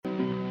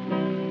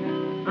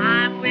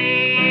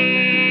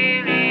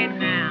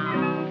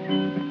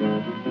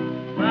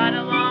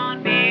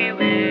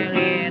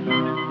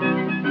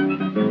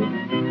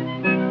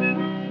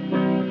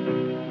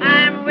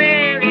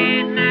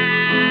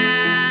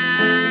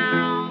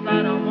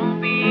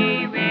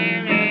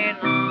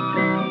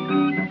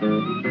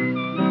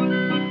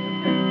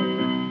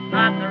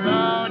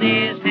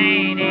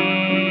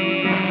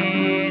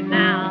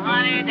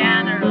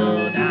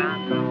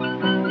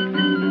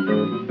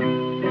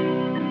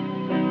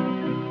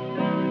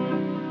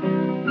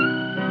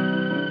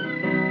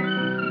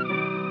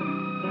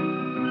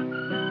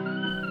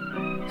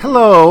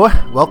Hello,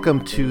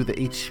 welcome to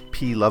the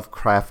H.P.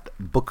 Lovecraft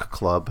Book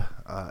Club.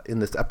 In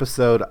this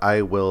episode,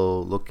 I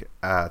will look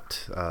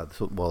at,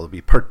 it'll be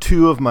part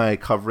 2 of my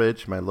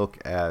coverage, my look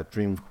at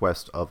Dream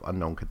Quest of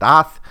Unknown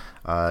Kadath.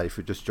 If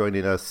you're just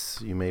joining us,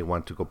 you may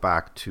want to go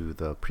back to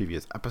the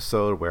previous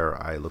episode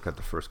where I look at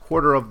the first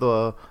quarter of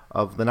the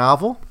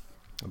novel,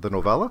 the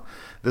novella.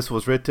 This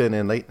was written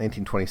in late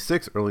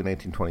 1926, early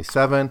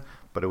 1927,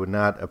 but it would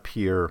not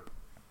appear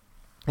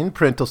in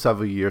print till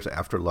several years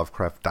after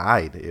Lovecraft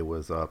died. It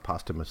was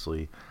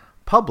posthumously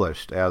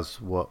published, as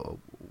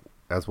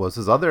was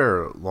his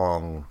other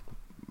long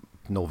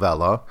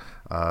novella,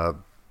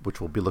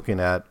 which we'll be looking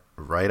at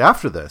right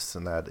after this,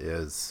 and that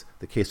is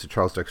The Case of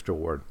Charles Dexter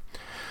Ward.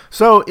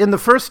 So in the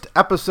first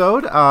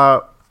episode,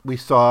 we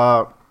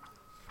saw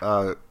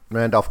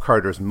Randolph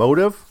Carter's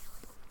motive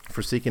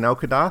for seeking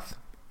out Kadath,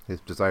 his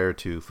desire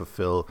to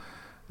fulfill,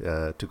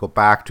 to go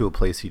back to a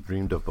place he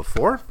dreamed of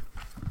before.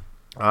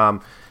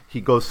 He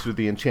goes through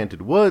the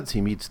Enchanted Woods,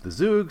 he meets the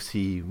Zoogs,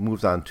 he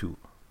moves on to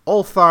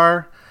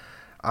Ulthar,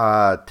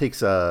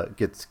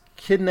 gets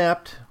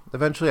kidnapped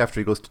eventually after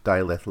he goes to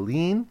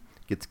Dilethlin,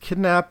 gets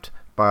kidnapped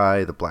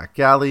by the Black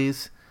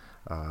Galleys.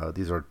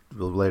 These will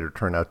later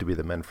turn out to be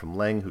the men from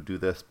Leng who do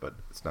this, but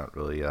it's not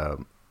really,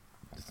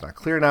 it's not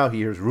clear now. He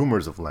hears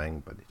rumors of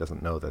Leng, but he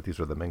doesn't know that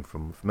these are the men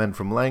from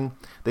Leng.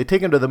 They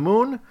take him to the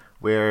moon,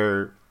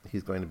 where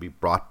he's going to be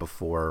brought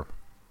before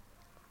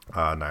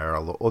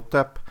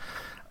Nyarlathotep.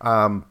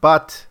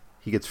 But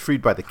he gets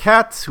freed by the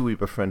cats, who we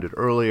befriended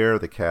earlier.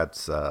 The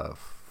cats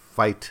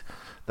fight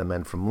the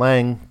men from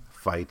Leng,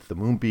 fight the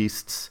moon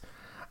beasts.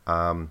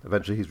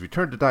 Eventually he's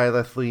returned to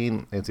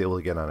Dilethlin and is able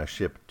to get on a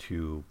ship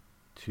to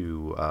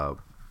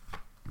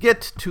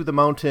get to the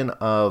mountain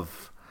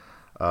of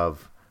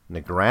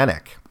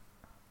Nagranic.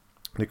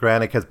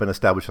 Nagranic has been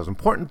established as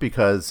important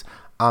because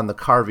on the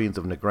carvings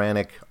of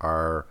Nagranic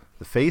are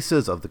the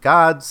faces of the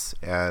gods,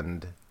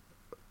 and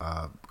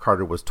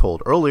Carter was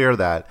told earlier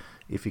that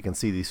if he can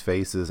see these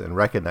faces and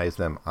recognize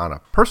them on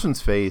a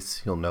person's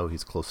face, he'll know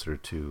he's closer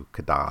to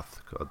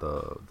Kadath,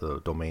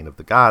 the domain of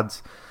the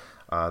gods.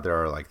 There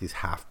are like these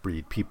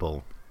half-breed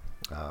people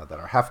that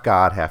are half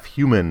god, half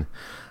human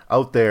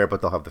out there,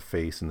 but they'll have the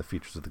face and the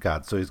features of the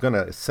gods. So he's going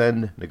to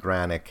send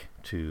Nagranic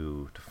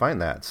to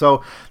find that.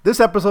 So this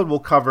episode will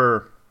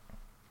cover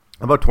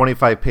about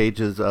 25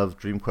 pages of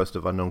Dream Quest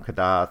of Unknown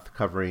Kadath,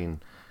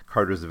 covering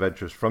Carter's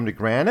adventures from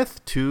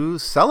Nagranath to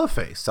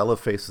Cellophase.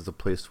 Cellophase is a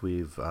place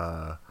we've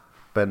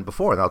been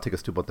before, and that'll take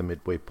us to about the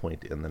midway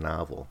point in the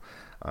novel.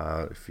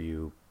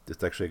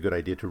 It's actually a good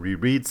idea to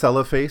reread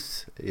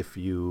Cellophase if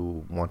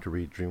you want to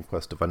read Dream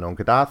Quest of Unknown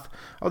Kadath,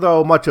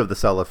 although much of the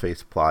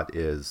Cellophase plot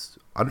is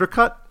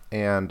undercut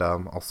and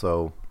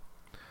also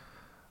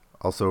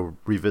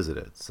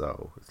revisited.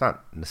 So it's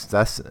not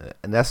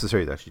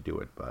necessary that you do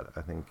it, but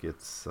I think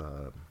it's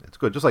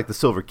good. Just like the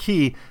Silver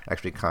Key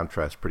actually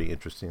contrasts pretty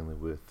interestingly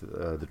with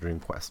the Dream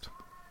Quest.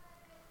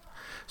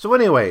 So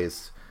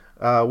anyways,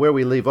 where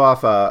we leave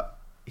off,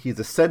 he's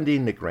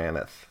ascending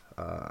Nagranath,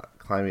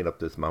 climbing up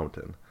this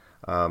mountain.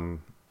 There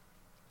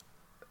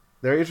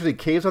are interesting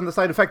caves on the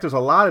side. In fact, there's a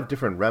lot of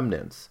different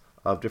remnants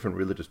of different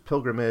religious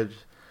pilgrimage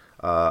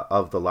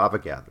of the lava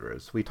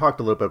gatherers. We talked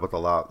a little bit about the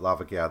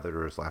lava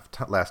gatherers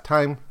last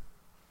time.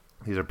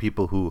 These are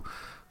people who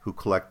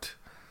collect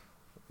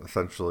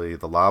essentially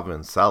the lava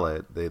and sell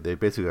it. They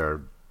basically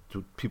are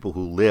people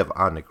who live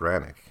on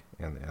Nagranic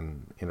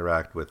and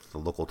interact with the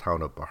local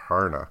town of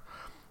Baharna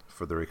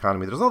for their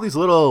economy. There's all these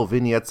little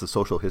vignettes of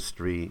social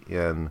history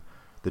in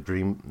the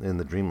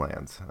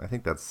Dreamlands. I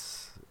think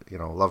that's,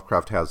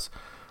 Lovecraft has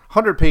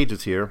 100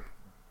 pages here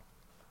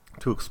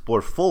to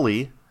explore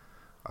fully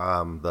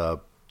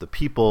the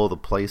people, the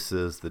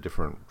places, the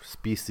different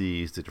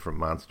species, the different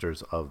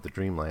monsters of the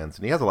Dreamlands,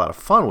 and he has a lot of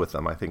fun with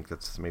them. I think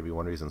that's maybe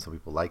one reason some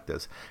people like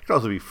this. It can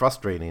also be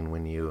frustrating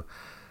when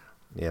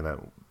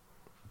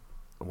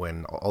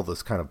when all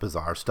this kind of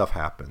bizarre stuff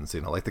happens,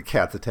 like the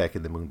cats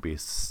attacking the moon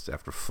beasts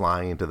after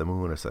flying into the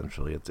moon.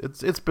 Essentially,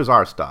 it's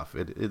bizarre stuff.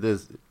 It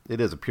is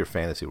a pure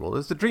fantasy world.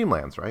 It's the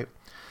Dreamlands, right?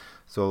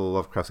 So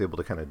Lovecraft's able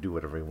to kind of do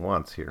whatever he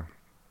wants here.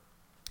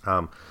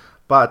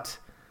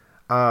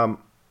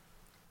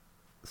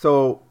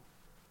 So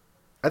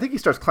I think he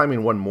starts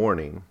climbing one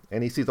morning,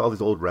 and he sees all these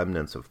old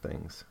remnants of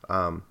things.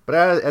 But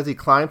as he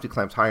climbs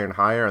higher and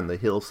higher, and the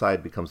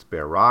hillside becomes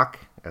bare rock,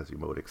 as you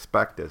would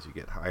expect as you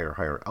get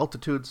higher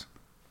altitudes.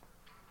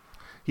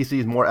 He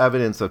sees more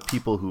evidence of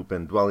people who've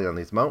been dwelling on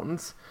these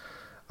mountains,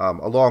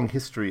 a long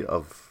history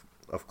of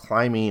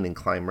climbing and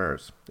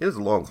climbers. It is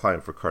a long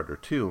climb for Carter,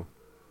 too.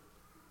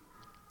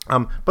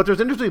 But there's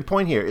an interesting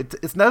point here. It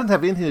doesn't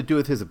have anything to do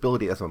with his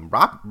ability as a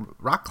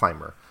rock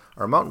climber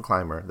or a mountain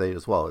climber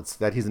as well. It's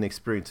that he's an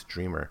experienced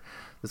dreamer.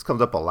 This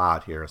comes up a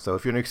lot here. So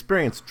if you're an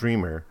experienced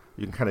dreamer,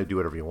 you can kind of do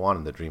whatever you want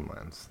in the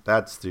Dreamlands.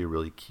 That's the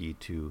really key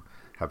to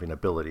having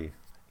ability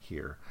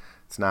here.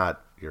 It's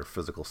not your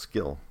physical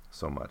skill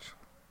so much.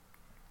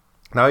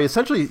 Now,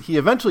 he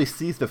eventually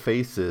sees the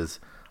faces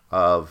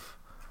of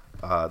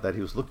that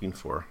he was looking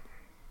for.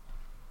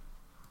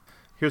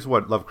 Here's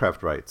what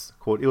Lovecraft writes,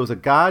 quote, "It was a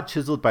god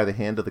chiseled by the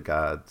hand of the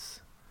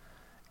gods,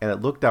 and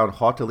it looked down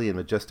haughtily and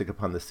majestic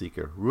upon the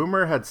seeker.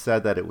 Rumor had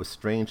said that it was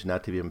strange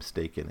not to be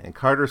mistaken, and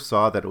Carter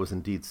saw that it was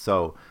indeed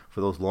so,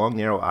 for those long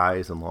narrow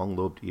eyes and long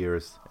lobed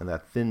ears, and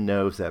that thin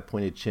nose, that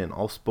pointed chin,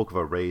 all spoke of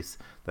a race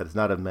that is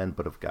not of men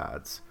but of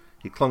gods.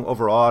 He clung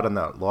overawed on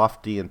that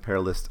lofty and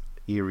perilous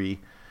eyrie,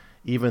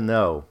 even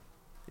though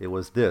it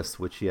was this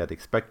which he had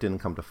expected and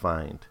come to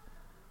find.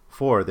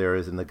 For there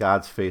is in the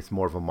god's face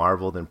more of a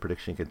marvel than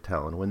prediction can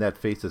tell, and when that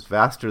face is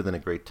vaster than a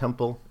great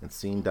temple, and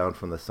seen down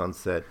from the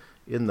sunset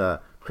in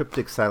the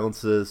cryptic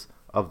silences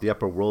of the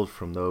upper world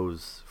from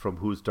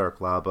whose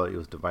dark lava it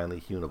was divinely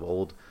hewn of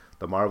old,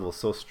 the marvel is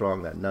so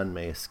strong that none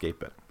may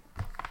escape it."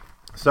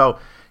 So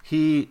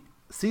he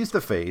sees the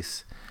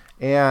face,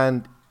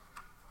 and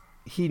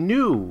he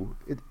knew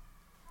it.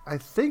 I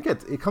think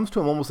it comes to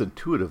him almost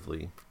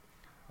intuitively.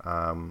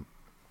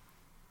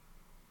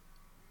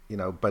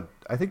 But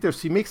I think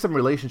he makes some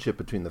relationship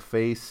between the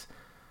face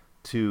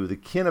to the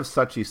kin of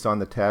such he saw in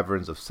the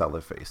taverns of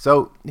Celloface.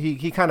 So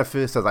he kind of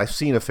says, "I've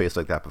seen a face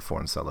like that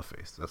before in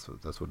Celloface."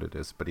 That's what it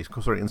is. But he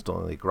sort of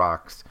instantly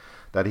groks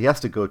that he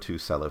has to go to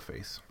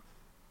Celloface.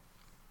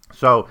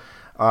 So,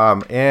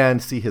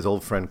 and see his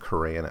old friend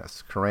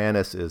Karanis.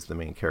 Karanis is the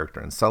main character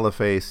in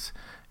Celloface.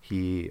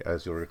 He,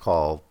 as you'll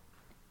recall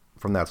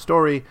from that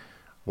story,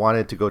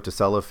 wanted to go to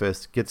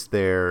Cellophis, gets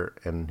there,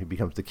 and he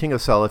becomes the king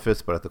of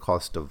Cellophis, but at the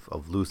cost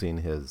of losing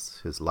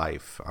his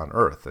life on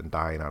Earth and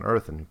dying on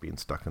Earth and being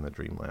stuck in the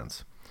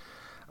Dreamlands.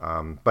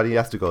 But he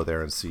has to go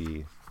there and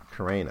see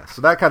Karanis.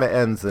 So that kind of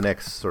ends the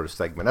next sort of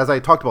segment. As I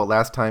talked about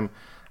last time,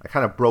 I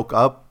kind of broke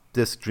up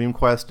this Dream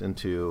Quest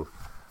into,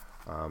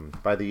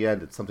 by the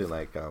end, it's something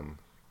like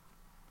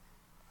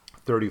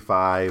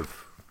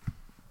 35,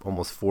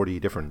 almost 40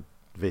 different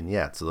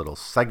vignettes, little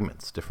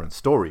segments, different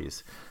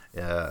stories,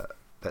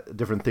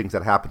 different things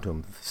that happen to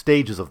him,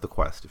 stages of the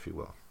quest, if you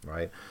will,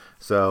 right?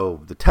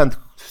 So the 10th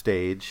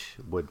stage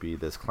would be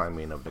this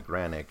climbing of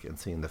Nagranic and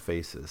seeing the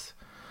faces.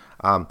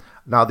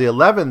 Now the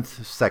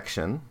 11th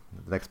section,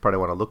 the next part I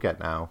want to look at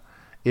now,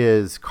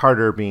 is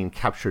Carter being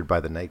captured by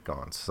the Night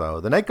Gaunts.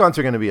 So the Night Gaunts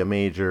are going to be a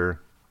major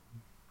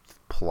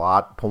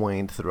plot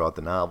point throughout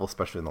the novel,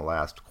 especially in the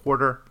last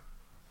quarter.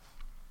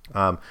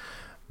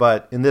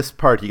 But in this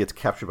part, he gets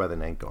captured by the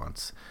Night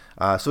Gaunts.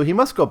 So he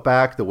must go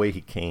back the way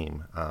he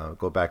came,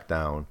 go back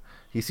down.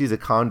 He sees a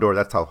condor.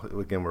 That's how,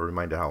 again, we're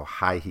reminded how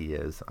high he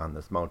is on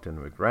this mountain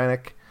of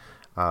Nagranic.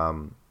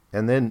 And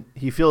then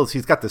he feels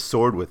he's got this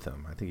sword with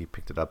him. I think he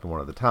picked it up in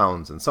one of the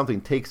towns, and something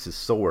takes his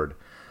sword.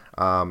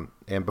 And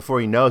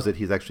before he knows it,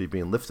 he's actually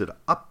being lifted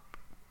up.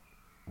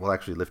 Well,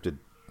 actually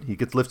he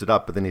gets lifted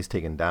up, but then he's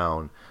taken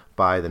down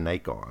by the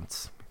Night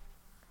Gaunts.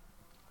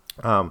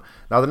 Now,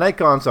 the Night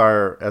Gaunts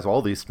are, as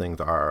all these things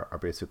are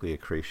basically a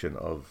creation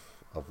of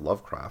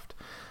Lovecraft.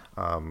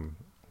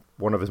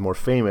 One of his more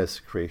famous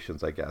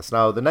creations, I guess.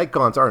 Now, the Night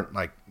Gaunts aren't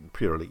like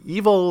purely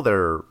evil.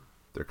 They're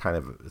kind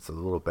of, it's a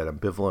little bit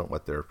ambivalent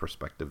what their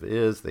perspective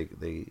is.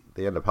 They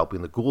end up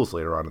helping the ghouls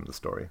later on in the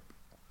story.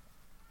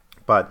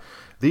 But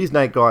these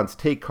Night Gaunts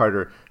take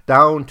Carter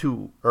down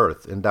to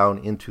Earth and down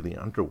into the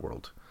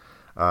underworld.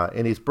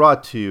 And he's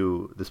brought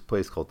to this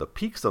place called the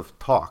Peaks of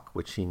Talk,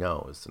 which he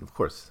knows. And of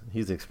course,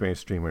 he's an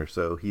experienced dreamer,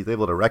 so he's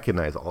able to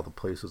recognize all the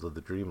places of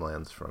the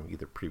Dreamlands from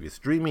either previous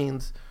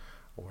dreamings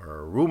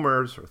or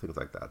rumors or things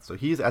like that. So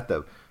he's at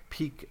the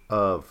Peak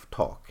of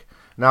Talk.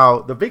 Now,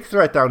 the big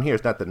threat down here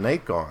is not the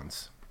Night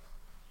Gaunts.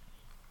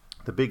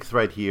 The big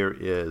threat here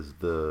is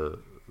the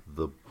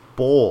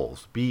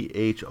Bholes,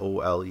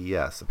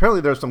 Bholes.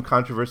 Apparently there's some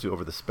controversy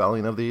over the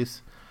spelling of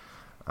these.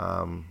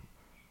 Bholes,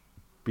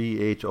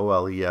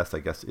 I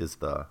guess, is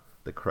the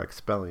correct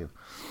spelling.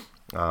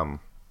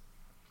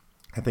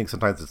 I think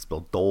sometimes it's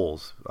spelled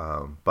doles.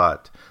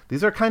 But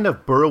these are kind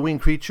of burrowing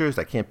creatures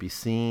that can't be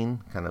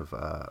seen, kind of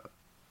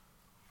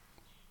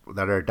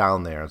that are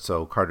down there. And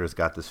so Carter's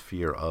got this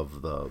fear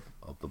of the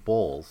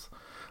Bholes.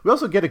 We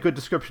also get a good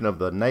description of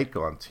the Night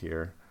Gaunts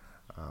here.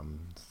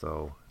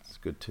 So it's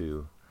good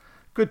to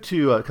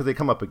because they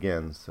come up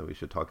again, so we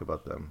should talk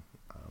about them.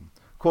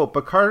 Quote,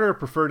 "But Carter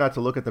preferred not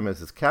to look at them as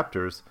his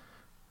captors,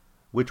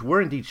 which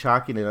were indeed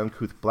shocking and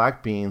uncouth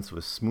black beings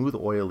with smooth,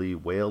 oily,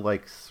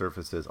 whale-like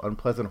surfaces,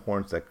 unpleasant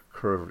horns that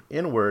curved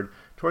inward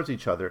towards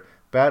each other,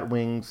 bat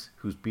wings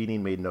whose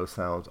beating made no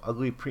sounds,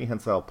 ugly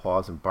prehensile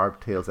paws, and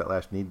barbed tails that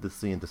lashed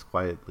needlessly and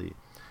disquietly.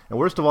 And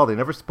worst of all, they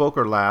never spoke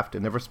or laughed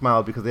and never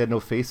smiled because they had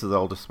no faces at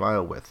all to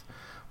smile with,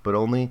 but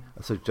only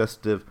a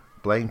suggestive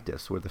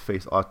blankness where the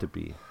face ought to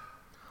be.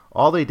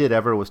 All they did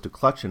ever was to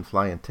clutch and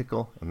fly and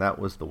tickle, and that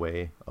was the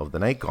way of the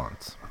Night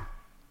Gaunts."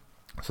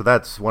 So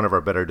that's one of our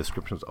better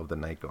descriptions of the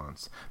Night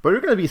Gaunts. But there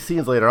are going to be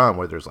scenes later on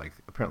where there's like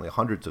apparently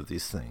hundreds of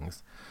these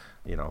things,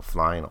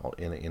 flying all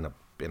in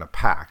a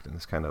pack, and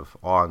it's kind of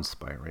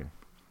awe-inspiring.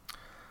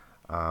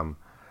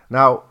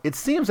 Now it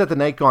seems that the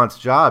Night Gaunts'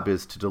 job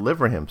is to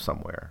deliver him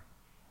somewhere.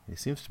 He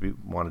seems to be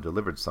wanted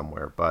delivered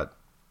somewhere, but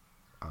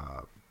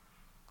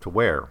to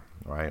where?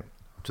 Right,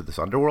 to this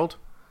underworld.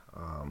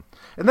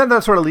 And then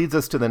that sort of leads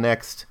us to the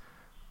next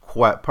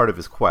part of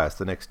his quest,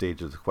 the next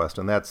stage of the quest,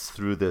 and that's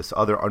through this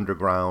other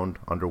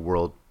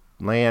underworld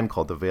land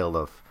called the Vale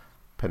of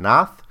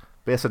Penath,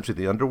 essentially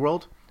the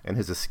underworld, and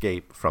his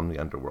escape from the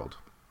underworld.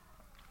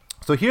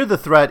 So here the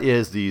threat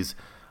is these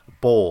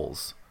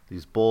bulls.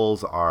 These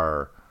bulls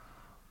are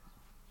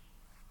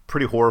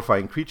pretty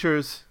horrifying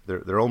creatures.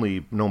 They're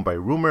only known by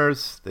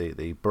rumors.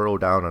 They burrow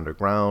down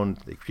underground.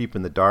 They creep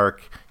in the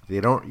dark.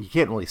 You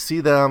can't really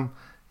see them.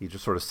 He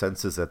just sort of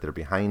senses that they're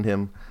behind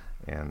him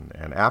and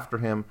after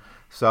him.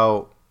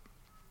 So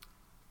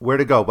where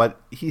to go? But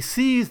he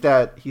sees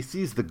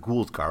the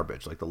ghouls'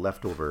 garbage, like the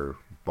leftover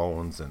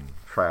bones and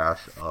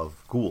trash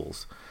of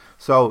ghouls.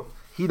 So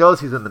he knows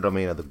he's in the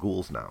domain of the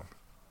ghouls now.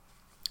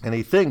 And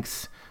he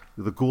thinks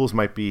the ghouls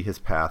might be his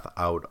path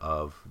out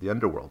of the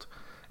underworld.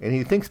 And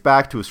he thinks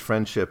back to his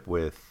friendship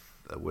with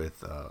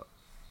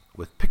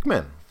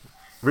Pickman,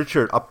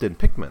 Richard Upton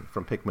Pickman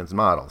from Pickman's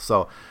Model.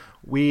 So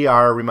we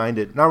are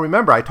reminded. Now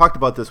remember, I talked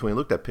about this when we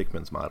looked at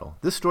Pickman's Model.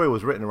 This story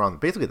was written around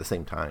basically the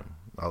same time,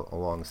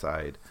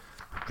 alongside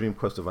Dream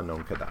Quest of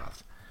Unknown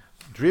Kadath.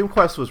 Dream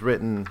Quest was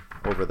written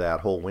over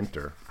that whole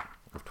winter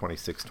of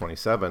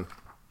 26-27.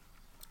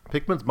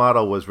 Pickman's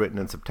Model was written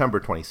in September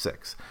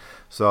 26.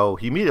 So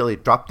he immediately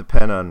dropped the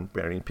pen on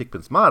writing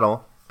Pickman's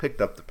Model, picked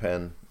up the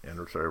pen,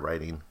 and started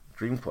writing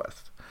Dream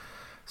Quest.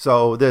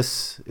 So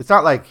it's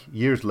not like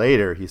years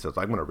later he says,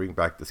 I'm going to bring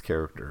back this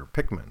character,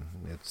 Pickman.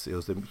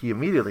 He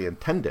immediately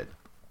intended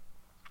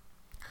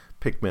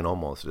Pickman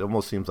almost. It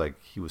almost seems like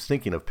he was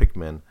thinking of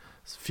Pickman's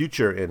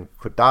future in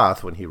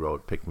Kadath when he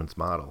wrote Pickman's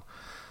Model.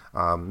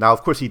 Now,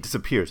 of course, he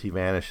disappears. He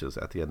vanishes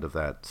at the end of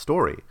that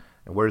story.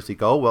 And where does he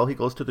go? Well, he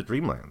goes to the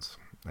Dreamlands,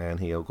 and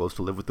he goes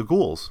to live with the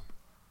ghouls.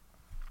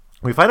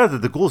 We find out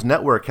that the ghouls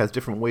network has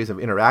different ways of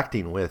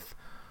interacting with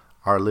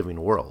our living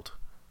world.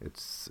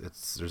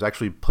 There's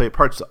actually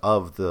parts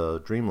of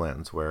the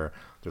Dreamlands where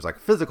there's like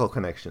physical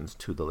connections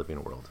to the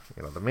living world.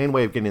 The main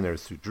way of getting there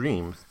is through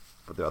dreams,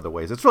 but there are other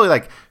ways. It's really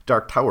like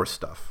Dark Tower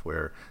stuff,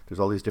 where there's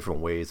all these different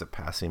ways of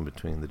passing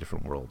between the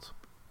different worlds.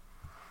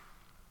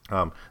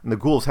 And the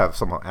ghouls have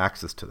somehow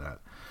access to that.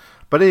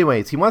 But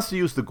anyways, he wants to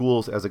use the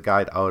ghouls as a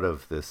guide out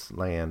of this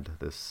land,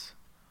 this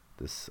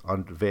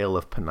Vale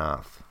of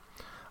Penath.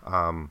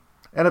 And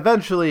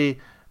eventually,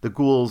 the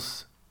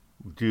ghouls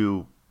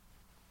do.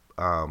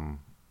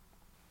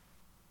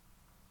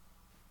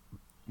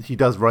 He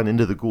does run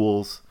into the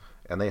ghouls,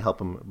 and they help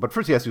him. But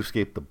first, he has to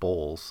escape the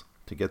bulls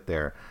to get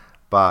there.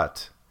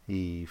 But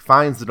he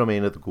finds the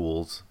domain of the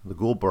ghouls, the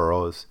ghoul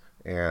burrows,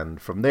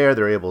 and from there,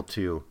 they're able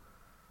to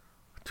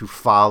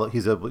follow.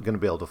 He's going to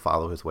be able to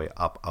follow his way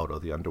up out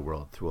of the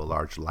underworld through a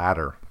large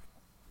ladder.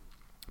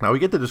 Now we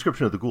get the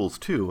description of the ghouls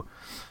too.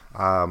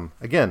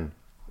 Again,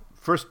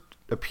 first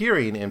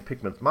appearing in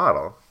Pickman's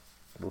Model.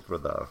 Those were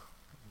the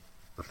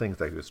things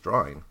that he was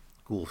drawing.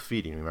 Ghoul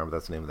feeding. Remember,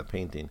 that's the name of the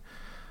painting.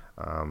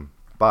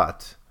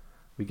 But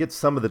we get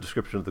some of the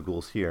description of the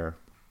ghouls here.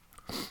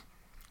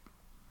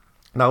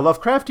 Now,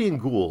 Lovecraftian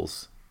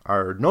ghouls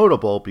are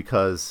notable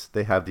because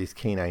they have these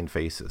canine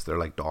faces. They're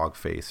like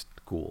dog-faced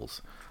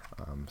ghouls.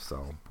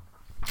 So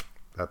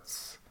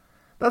that's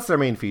their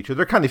main feature.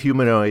 They're kind of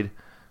humanoid.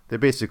 They're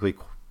basically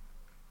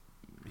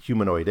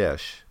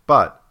humanoid-ish,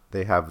 but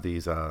they have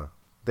these.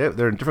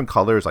 They're in different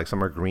colors. Like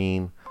some are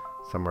green,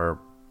 some are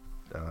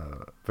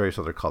various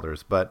other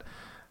colors. But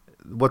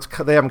what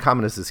they have in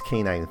common is this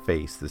canine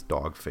face, this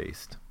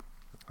dog-faced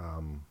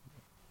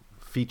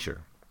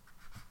feature.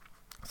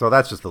 So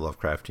that's just the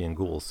Lovecraftian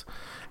ghouls.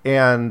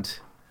 And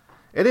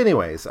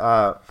anyways,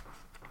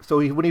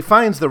 when he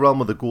finds the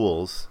realm of the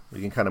ghouls,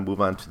 we can kind of move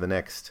on to the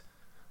next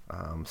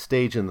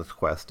stage in this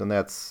quest, and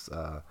that's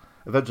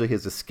eventually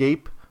his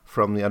escape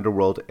from the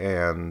underworld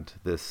and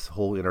this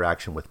whole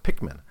interaction with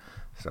Pickman.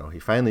 So we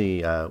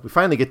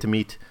finally get to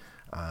meet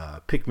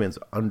Pickman's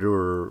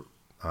or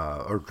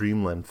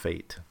Dreamland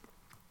fate,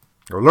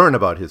 or learn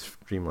about his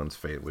Dreamland's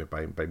fate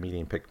by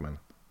meeting Pickman.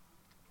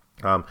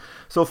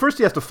 So first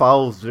he has to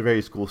follow the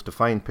various ghouls to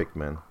find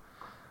Pickman,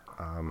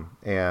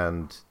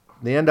 and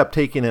they end up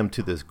taking him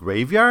to this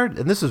graveyard.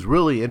 And this is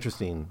really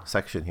interesting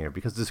section here,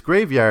 because this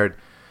graveyard,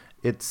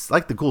 it's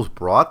like the ghouls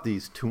brought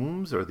these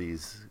tombs or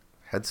these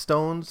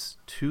headstones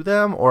to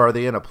them, or are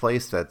they in a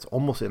place that's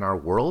almost in our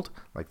world,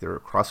 like they're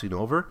crossing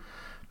over?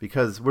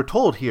 Because we're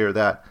told here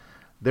that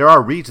there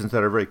are regions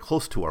that are very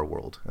close to our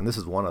world, and this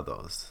is one of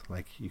those.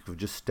 Like you could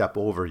just step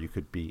over, you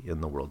could be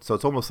in the world. So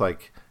it's almost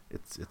like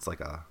it's like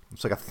a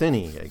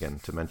thinny, again,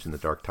 to mention the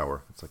Dark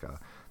Tower. It's like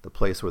the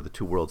place where the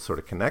two worlds sort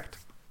of connect.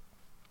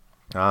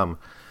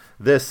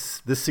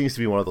 This seems to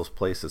be one of those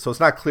places. So it's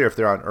not clear if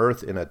they're on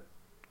Earth, in a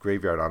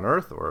graveyard on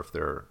Earth, or if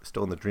they're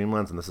still in the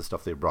Dreamlands and this is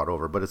stuff they brought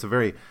over. But it's a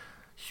very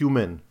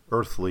human,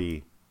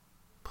 earthly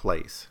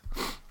place.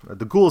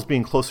 The ghouls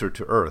being closer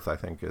to Earth, I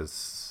think,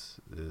 is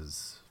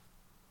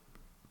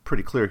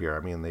pretty clear here. I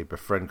mean, they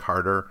befriend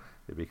Carter.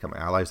 They become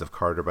allies of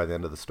Carter by the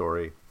end of the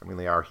story. I mean,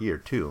 they are here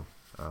too.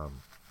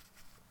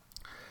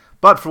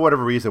 But for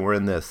whatever reason, we're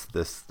in this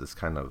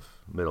kind of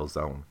middle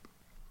zone.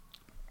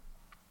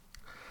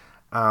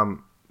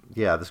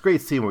 This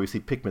great scene where we see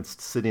Pickman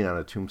sitting on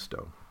a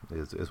tombstone.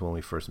 is when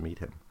we first meet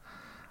him.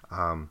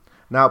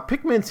 Now,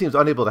 Pikmin seems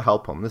unable to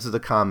help him. This is a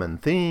common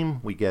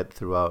theme we get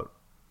throughout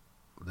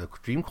the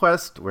Dream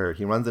Quest, where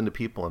he runs into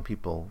people and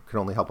people can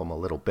only help him a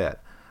little bit,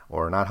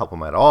 or not help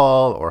him at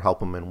all, or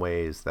help him in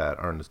ways that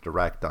aren't as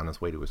direct on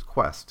his way to his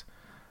quest.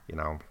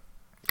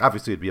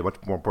 Obviously it'd be a much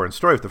more important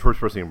story if the first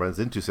person he runs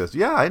into says,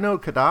 yeah, I know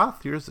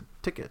Kadath, here's a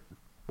ticket.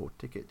 Boat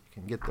ticket, you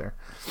can get there.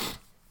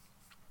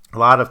 A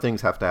lot of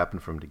things have to happen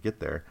for him to get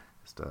there.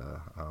 Just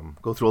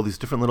go through all these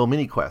different little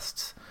mini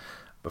quests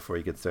before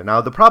he gets there.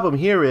 Now, the problem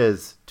here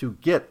is to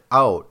get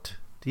out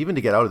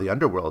of the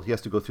underworld, he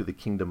has to go through the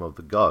kingdom of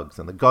the Gugs,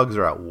 and the Gugs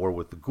are at war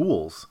with the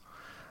ghouls.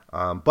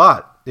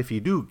 But if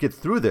you do get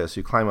through this,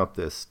 you climb up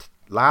this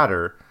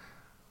ladder,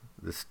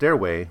 this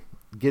stairway,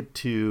 get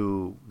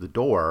to the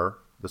door.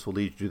 This will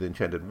lead you to the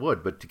Enchanted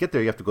Wood, but to get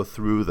there, you have to go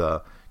through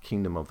the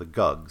kingdom of the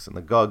Gugs, and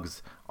the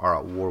Gugs are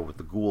at war with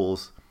the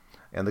ghouls.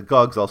 And the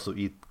Gugs also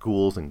eat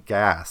ghouls and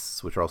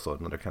ghasts, which are also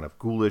another kind of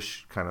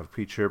ghoulish kind of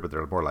creature, but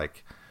they're more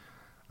like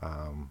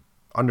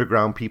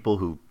underground people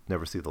who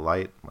never see the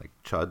light, like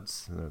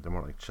chuds. They're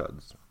more like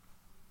chuds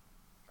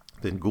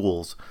than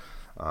ghouls.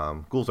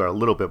 Ghouls are a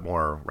little bit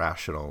more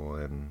rational,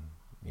 and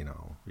you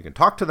can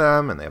talk to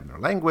them, and they have their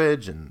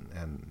language,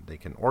 and they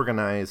can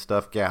organize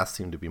stuff. Ghasts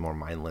seem to be more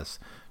mindless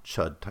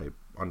chud type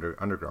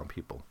underground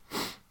people,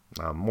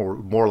 more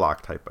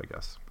Morlock type, I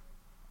guess.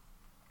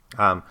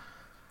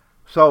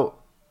 So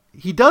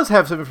he does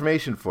have some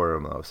information for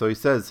him, though. So he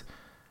says,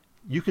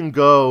 you can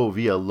go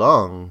via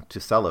Lung to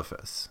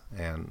Celephus.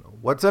 And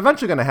what's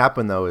eventually going to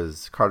happen, though,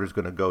 is Carter's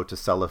going to go to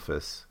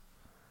Celephus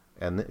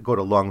and go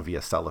to Lung via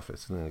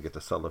Celephus. He's going to get to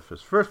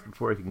Celephus first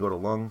before he can go to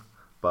Lung.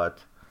 But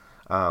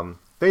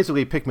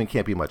basically, Pikmin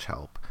can't be much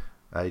help.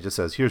 He just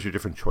says, here's your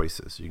different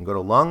choices. You can go to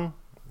Lung,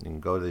 you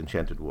can go to the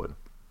Enchanted Wood.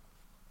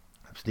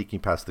 I'm sneaking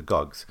past the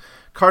Gugs.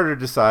 Carter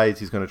decides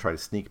he's going to try to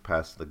sneak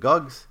past the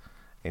Gugs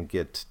and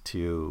get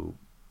to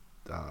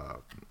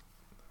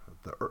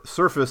the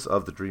surface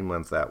of the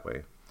Dreamlands that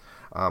way.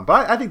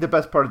 But I think the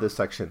best part of this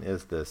section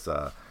is this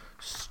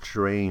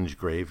strange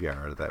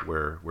graveyard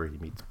where he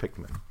meets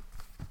Pikmin.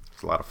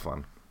 It's a lot of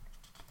fun.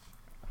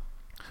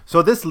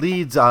 So this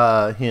leads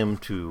him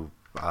to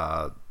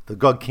the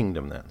Gug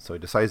Kingdom then. So he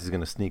decides he's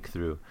going to sneak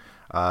through.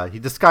 He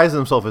disguises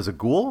himself as a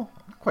ghoul.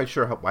 I'm not quite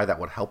sure why that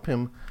would help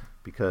him,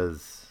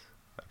 because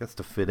I guess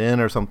to fit in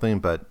or something,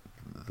 but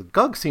the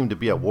Gugs seem to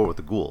be at war with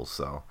the ghouls,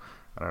 so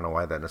I don't know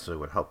why that necessarily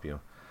would help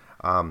you.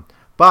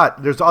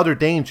 But there's other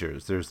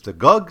dangers. There's the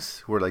Gugs,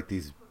 who are like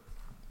these...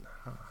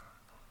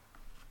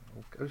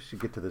 I should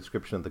get to the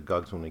description of the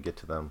Gugs when we get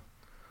to them.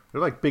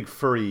 They're like big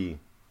furry,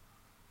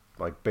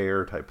 like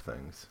bear type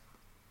things.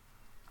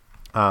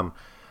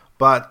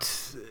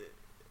 But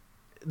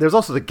there's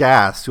also the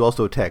Ghasts, who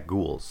also attack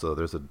ghouls, so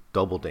there's a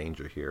double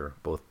danger here,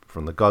 both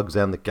from the Gugs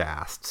and the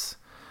Ghasts.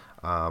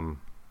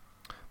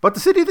 But the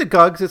city of the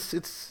Gugs,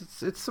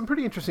 it's some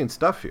pretty interesting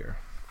stuff here.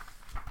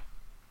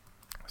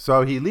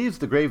 So he leaves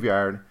the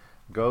graveyard,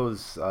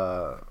 moves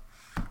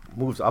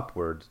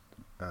upward.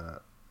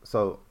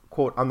 So,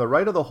 quote, on the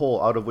right of the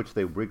hole out of which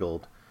they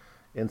wriggled,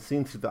 and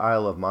seen through the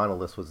Isle of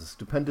Monoliths, was a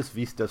stupendous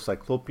vista of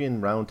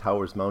cyclopean round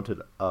towers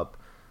mounted up,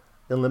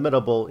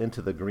 illimitable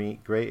into the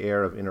gray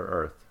air of inner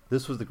earth.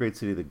 This was the great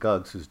city of the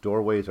Gugs, whose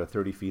doorways are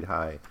 30 feet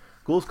high.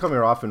 Ghouls come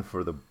here often,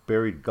 for the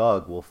buried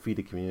Gug will feed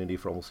a community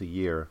for almost a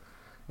year.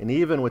 And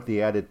even with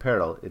the added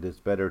peril, it is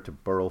better to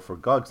burrow for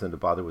Gugs than to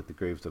bother with the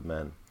graves of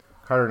men.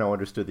 Carter now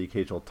understood the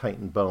occasional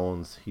tightened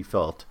bones he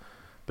felt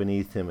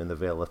beneath him in the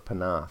Vale of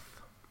Panath.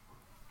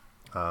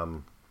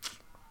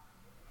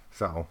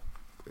 So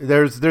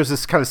there's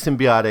this kind of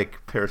symbiotic,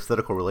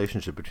 parasitical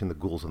relationship between the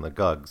ghouls and the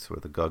Gugs, where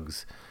the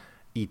Gugs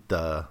eat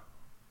the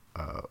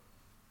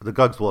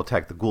Gugs will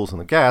attack the ghouls and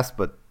the Ghasts,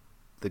 but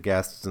the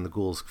Ghasts and the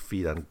ghouls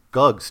feed on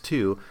Gugs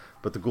too,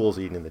 but the ghouls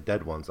eating the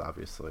dead ones,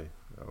 obviously,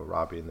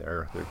 robbing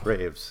their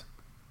graves.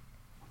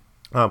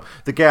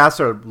 The Ghasts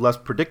are less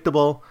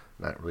predictable,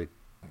 not really,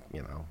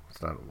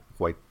 it's not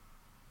quite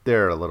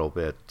there, a little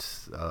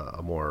bit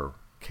a more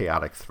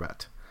chaotic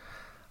threat.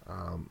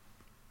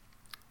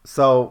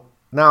 So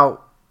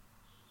now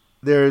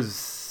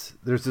there's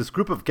this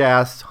group of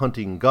Ghasts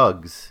hunting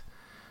Gugs,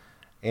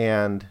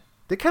 and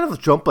they kind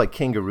of jump like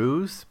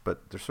kangaroos,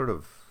 but they're sort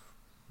of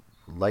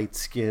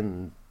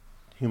light-skinned,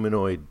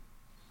 humanoid.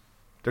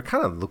 They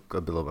kind of look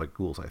a bit like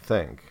ghouls, I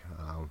think.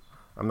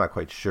 I'm not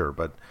quite sure,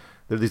 but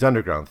they're these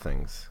underground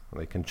things.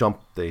 They can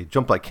jump. They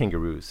jump like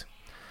kangaroos.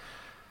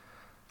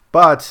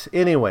 But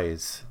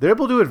anyways, they're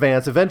able to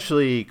advance.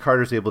 Eventually,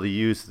 Carter's able to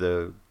use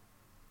the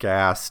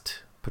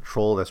Ghast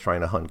patrol that's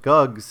trying to hunt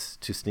Gugs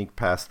to sneak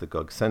past the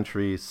Gug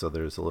sentries, so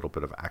there's a little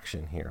bit of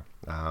action here.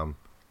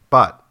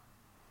 But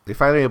they're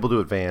finally able to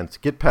advance,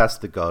 get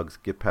past the Gugs,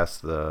 get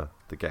past the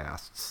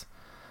Ghasts.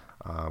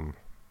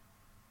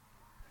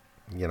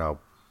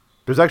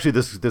 There's actually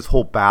this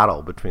whole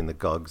battle between the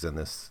Gugs and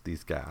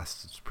these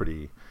Ghasts. It's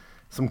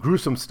some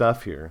gruesome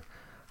stuff here.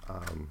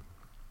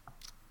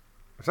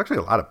 There's actually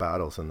a lot of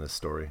battles in this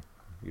story,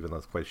 even though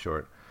it's quite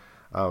short.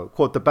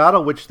 Quote, the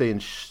battle which they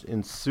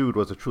ensued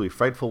was a truly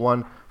frightful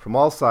one. From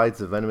all sides,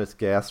 the venomous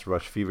gas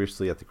rushed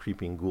feverishly at the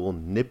creeping ghoul,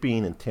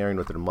 nipping and tearing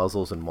with their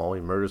muzzles and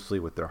mauling murderously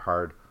with their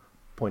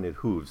hard-pointed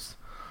hooves.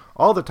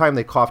 All the time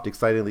they coughed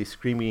excitedly,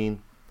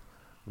 screaming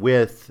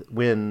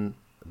when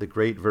the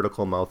great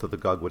vertical mouth of the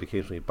Gug would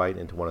occasionally bite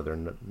into one of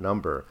their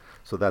number,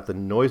 so that the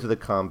noise of the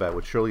combat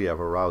would surely have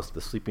aroused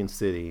the sleeping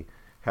city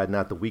had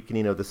not the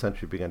weakening of the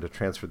sentry begun to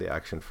transfer the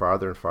action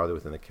farther and farther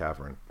within the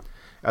cavern.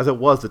 As it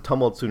was, the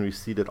tumult soon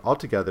receded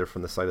altogether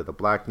from the sight of the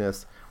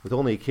blackness, with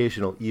only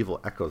occasional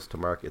evil echoes to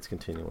mark its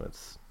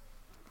continuance.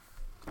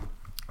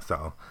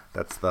 So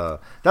that's the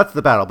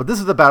battle. But this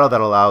is the battle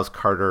that allows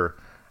Carter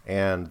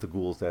and the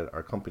ghouls that are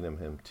accompanying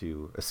him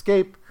to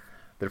escape.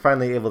 They're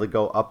finally able to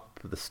go up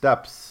the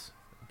steps,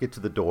 get to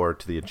the door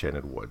to the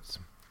Enchanted Woods.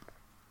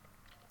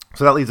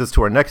 So that leads us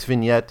to our next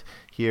vignette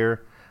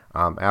here.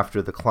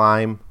 After the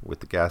climb with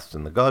the Ghasts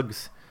and the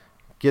Gugs,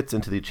 gets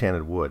into the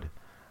Enchanted Wood.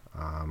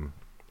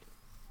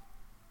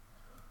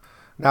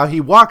 Now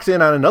he walks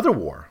in on another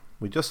war.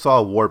 We just saw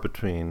a war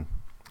between...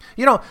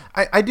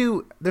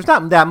 there's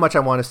not that much I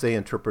want to say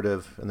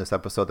interpretive in this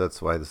episode.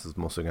 That's why this is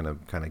mostly going to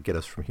kind of get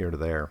us from here to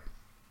there.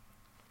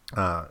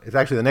 It's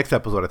actually the next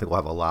episode I think will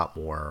have a lot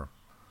more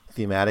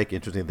thematic,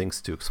 interesting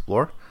things to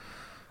explore.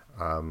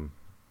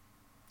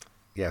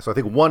 So I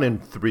think 1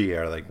 and 3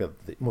 are like the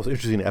most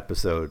interesting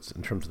episodes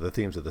in terms of the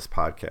themes of this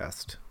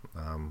podcast.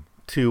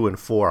 2 and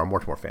 4 are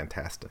much more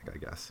fantastic, I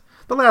guess.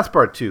 The last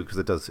part too, because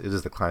it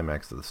is the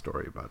climax of the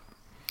story. But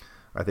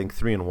I think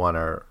 3 and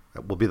 1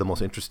 will be the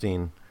most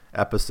interesting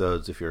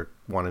episodes if you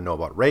want to know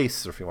about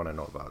race or if you want to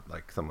know about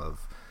like some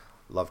of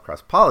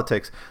Lovecraft's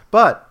politics.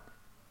 But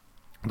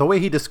the way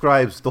he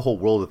describes the whole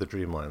world of the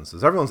Dreamlands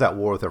is everyone's at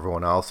war with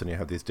everyone else, and you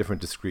have these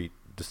different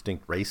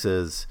distinct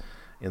races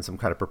in some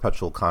kind of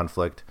perpetual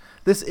conflict.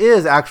 This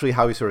is actually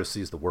how he sort of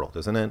sees the world,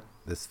 isn't it?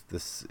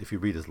 This if you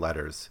read his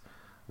letters,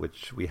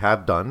 which we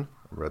have done,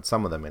 read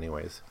some of them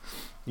anyways,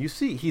 you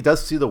see he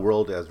does see the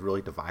world as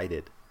really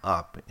divided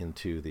up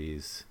into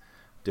these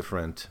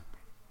different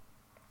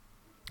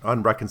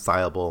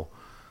unreconcilable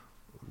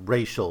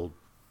racial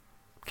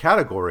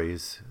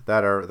categories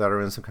that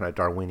are in some kind of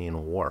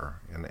Darwinian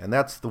war. And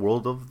that's the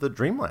world of the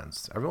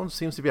Dreamlands. Everyone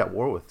seems to be at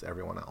war with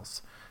everyone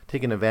else,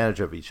 taking advantage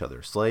of each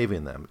other,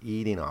 slaving them,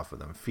 eating off of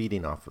them,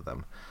 feeding off of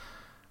them.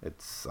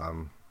 It's,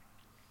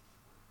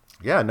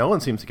 no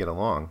one seems to get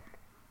along.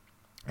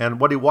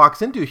 And what he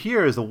walks into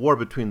here is a war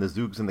between the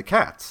Zoogs and the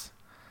Cats.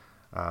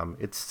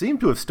 It seemed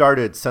to have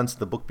started since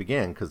the book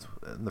began, because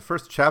in the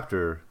first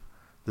chapter,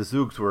 the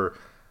Zoogs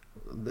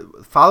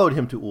followed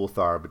him to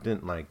Ulthar, but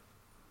didn't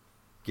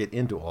get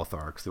into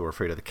Ulthar because they were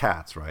afraid of the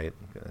cats, right?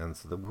 And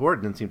so the war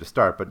didn't seem to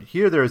start. But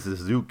here there is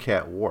this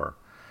Zoog-Cat war.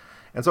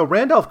 And so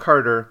Randolph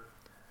Carter...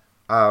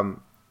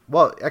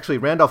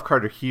 Randolph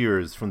Carter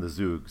hears from the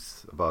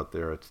Zoogs about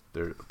their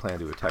plan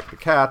to attack the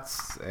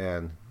cats,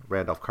 and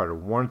Randolph Carter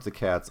warns the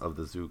cats of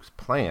the Zoogs'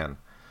 plan.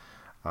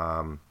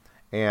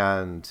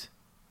 And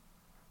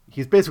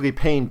he's basically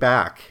paying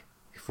back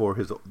for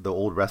the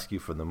old rescue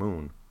from the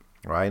moon,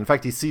 right? In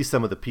fact, he sees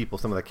some of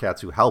the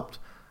cats who helped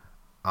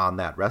on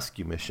that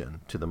rescue mission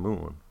to the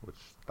moon, which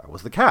that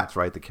was the cats,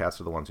 right? The cats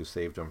are the ones who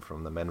saved him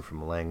from the men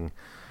from Leng,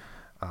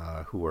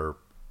 who were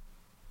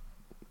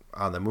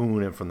on the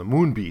moon, and from the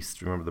moon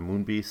beasts. Remember the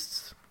moon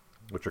beasts,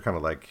 which are kind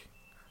of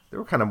they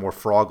were kind of more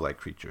frog-like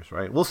creatures,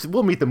 right?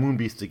 We'll meet the moon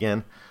beasts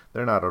again.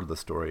 They're not out of the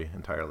story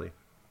entirely.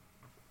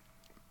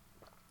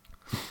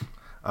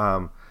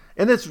 And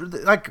it's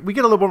we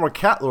get a little bit more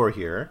cat lore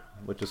here,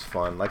 which is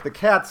fun. Like the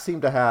cats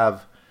seem to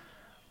have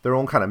their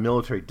own kind of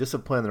military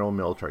discipline, their own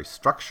military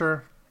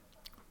structure.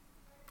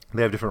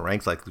 They have different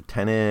ranks like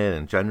lieutenant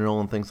and general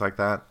and things like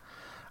that.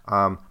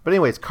 But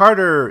anyways,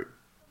 Carter,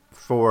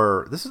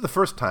 this is the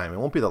first time, it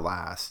won't be the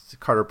last,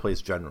 Carter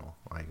plays general.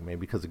 Maybe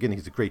because, again,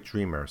 he's a great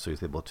dreamer, so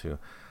he's able to,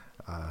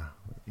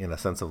 in a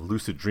sense of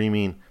lucid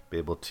dreaming, be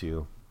able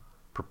to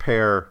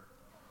prepare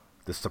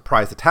the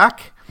surprise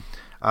attack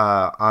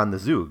on the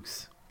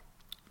Zoogs.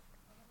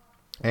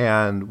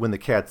 And when the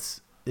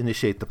cats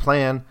initiate the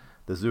plan,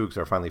 the Zoogs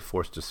are finally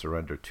forced to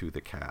surrender to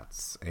the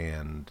cats.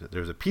 And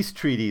there's a peace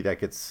treaty that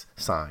gets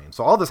signed.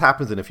 So all this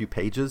happens in a few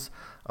pages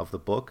of the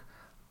book,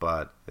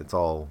 but it's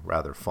all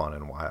rather fun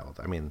and wild.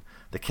 I mean,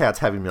 the cats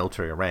having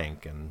military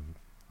rank and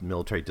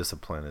military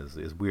discipline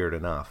is weird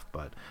enough,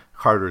 but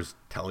Carter's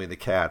telling the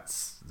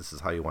cats, this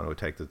is how you want to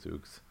attack the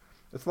Zoogs.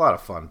 It's a lot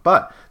of fun.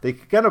 But they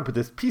get up with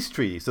this peace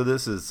treaty, so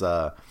this is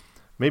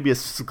maybe a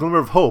glimmer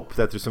of hope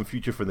that there's some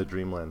future for the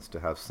Dreamlands to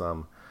have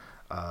some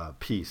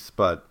peace,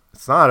 but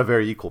it's not a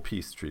very equal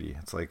peace treaty.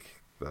 It's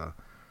like the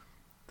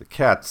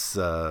cats'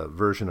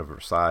 version of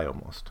Versailles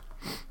almost.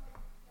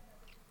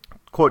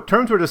 Quote,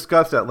 terms were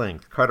discussed at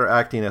length, Carter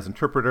acting as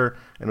interpreter,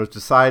 and it was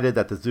decided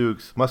that the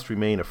Zoogs must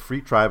remain a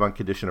free tribe on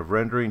condition of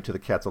rendering to the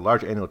cats a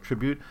large annual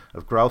tribute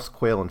of grouse,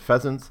 quail, and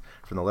pheasants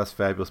from the less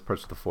fabulous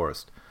parts of the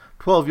forest.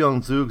 12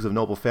 young Zoogs of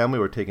noble family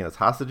were taken as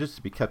hostages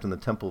to be kept in the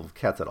Temple of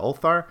Cats at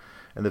Ulthar,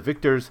 and the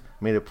victors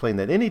made it plain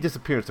that any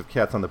disappearance of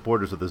cats on the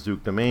borders of the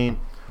Zoog domain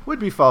would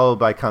be followed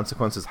by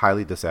consequences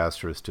highly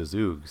disastrous to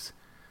Zoogs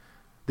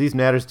These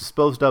matters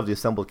disposed of, the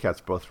assembled cats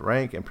both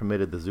rank and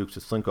permitted the Zooks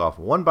to slink off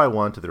one by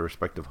one to their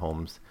respective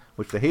homes,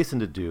 which they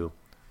hastened to do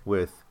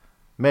with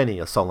many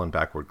a sullen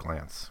backward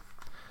glance.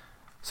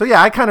 So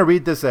yeah, I kind of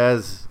read this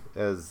as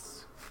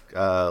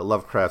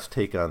Lovecraft's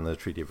take on the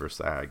Treaty of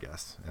Versailles, I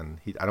guess, and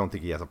I don't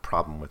think he has a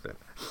problem with it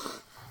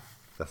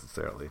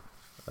necessarily.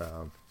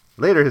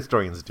 Later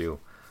historians do,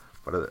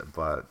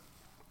 but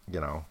you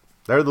know,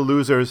 they're the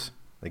losers.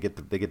 They get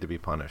to be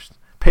punished.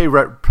 Pay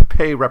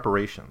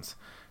reparations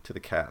to the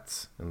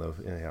cats in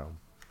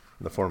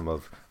the form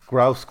of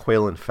grouse,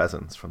 quail, and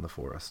pheasants from the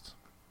forest.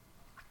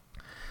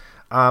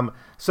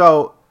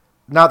 So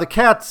now the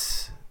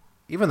cats,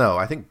 even though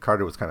I think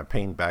Carter was kind of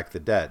paying back the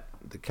debt,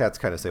 the cats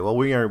kind of say, well,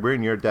 we're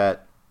in your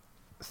debt,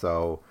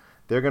 so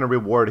they're going to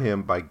reward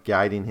him by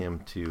guiding him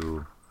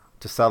to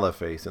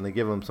Celloface, and they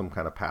give him some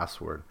kind of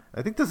password.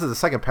 I think this is the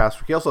second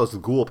password. He also has the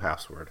ghoul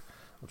password,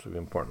 which will be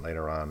important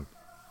later on.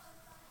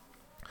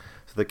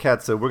 So the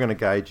cat said, we're going to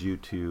guide you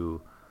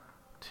to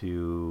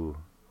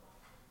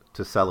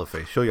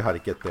Celloface, show you how to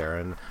get there.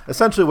 And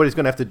essentially what he's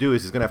going to have to do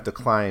is he's going to have to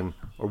he's going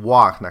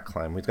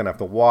to have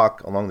to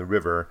walk along the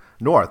river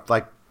north.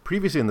 Like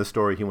previously in the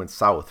story, he went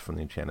south from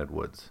the Enchanted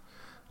Woods,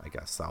 I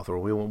guess, south, or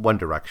we went one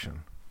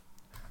direction.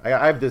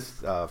 I have this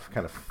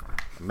kind of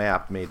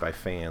map made by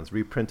fans,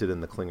 reprinted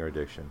in the Klinger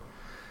edition,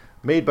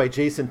 made by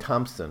Jason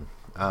Thompson,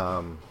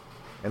 and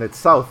it's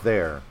south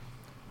there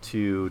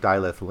to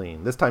Dilith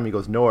Lean. This time he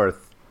goes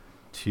north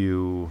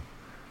to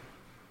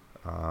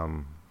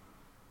the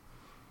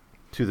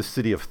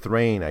city of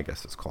Thrain, I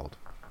guess it's called.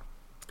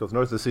 Goes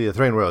north to the city of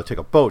Thrain, where he'll take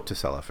a boat to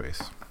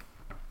Celloface.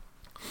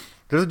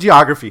 There's a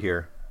geography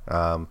here.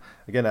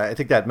 Again, I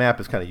think that map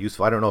is kind of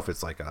useful. I don't know if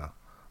it's like a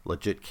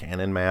legit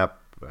canon map.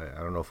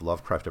 I don't know if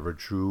Lovecraft ever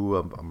drew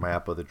a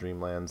map of the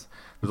Dreamlands.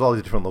 There's all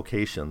these different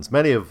locations.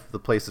 Many of the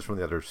places from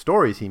the other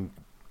stories he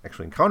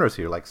actually encounters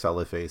here, like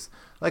Celloface,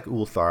 like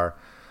Ulthar.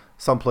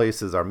 Some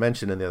places are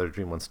mentioned in the other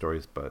Dreamland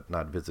stories, but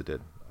not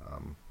visited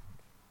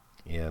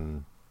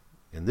in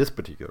this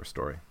particular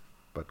story.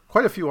 But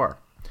quite a few are.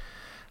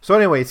 So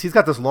anyways, he's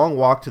got this long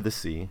walk to the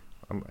sea.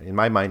 In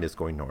my mind, it's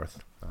going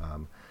north.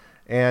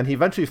 And he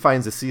eventually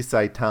finds a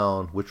seaside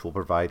town which will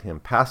provide him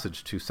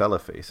passage to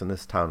Celloface, and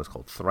this town is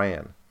called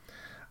Thran.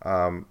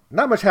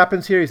 Not much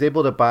happens here. He's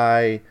able to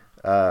buy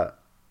a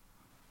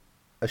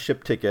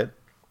ship ticket,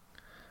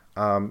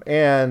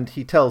 and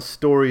he tells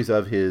stories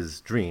of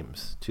his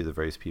dreams to the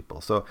various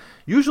people. So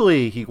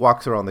usually he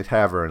walks around the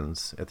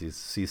taverns at these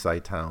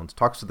seaside towns,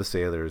 talks to the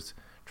sailors,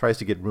 tries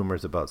to get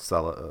rumors about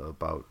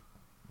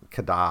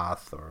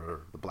Kadath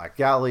or the Black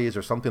Galleys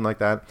or something like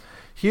that.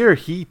 Here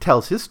he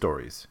tells his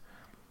stories.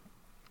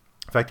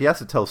 In fact, he has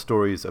to tell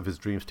stories of his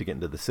dreams to get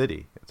into the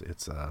city.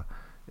 It's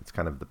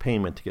kind of the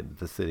payment to get into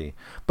the city.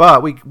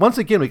 But once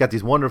again, we got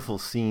these wonderful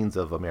scenes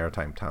of a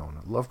maritime town.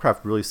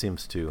 Lovecraft really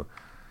seems to...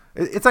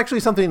 It's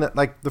actually something that,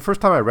 like, the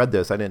first time I read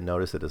this, I didn't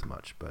notice it as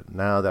much. But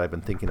now that I've been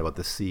thinking about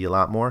the sea a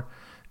lot more,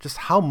 just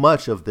how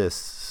much of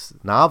this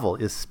novel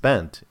is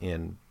spent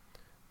in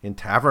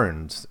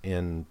taverns,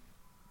 in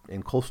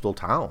coastal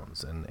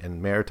towns,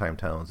 and maritime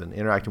towns, and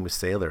interacting with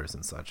sailors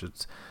and such.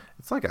 It's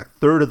like a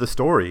third of the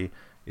story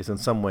is in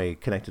some way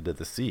connected to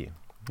the sea.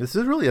 This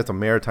is really, it's a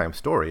maritime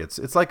story.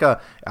 It's like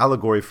a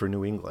allegory for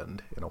New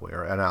England in a way,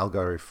 or an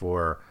allegory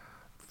for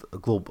a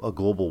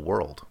global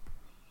world.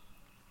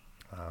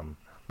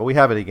 But we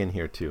have it again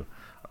here too.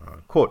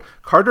 Quote,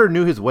 Carter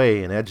knew his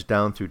way and edged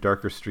down through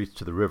darker streets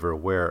to the river,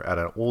 where at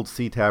an old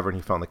sea tavern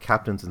he found the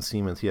captains and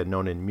seamen he had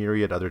known in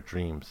myriad other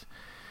dreams.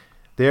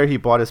 There he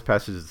bought his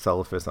passage to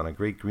Celloface on a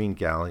great green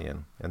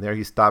galleon, and there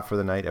he stopped for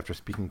the night after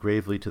speaking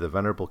gravely to the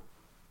venerable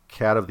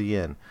cat of the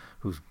inn,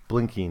 whose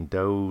blinking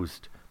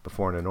dozed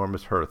before an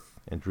enormous hearth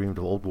and dreamed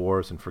of old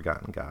wars and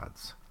forgotten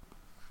gods.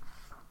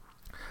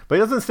 But he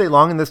doesn't stay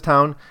long in this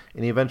town,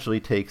 and he eventually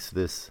takes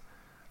this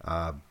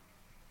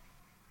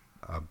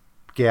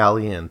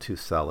galleon to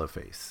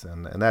Celloface.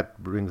 And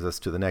that brings us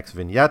to the next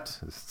vignette,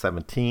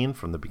 17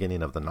 from the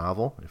beginning of the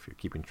novel, if you're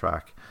keeping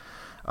track.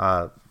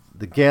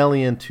 The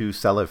galleon to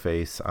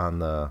Celloface on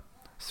the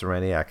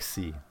Sereniac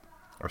Sea,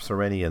 or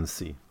Serenian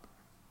Sea.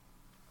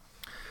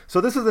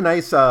 So this is a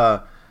nice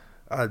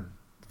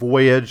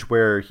voyage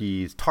where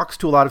he talks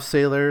to a lot of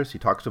sailors. He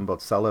talks to them about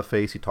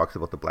Celloface. He talks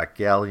about the Black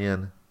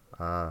Galleon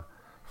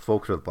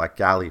folks, or the Black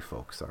Galley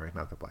folks. Sorry,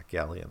 not the Black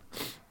Galleon.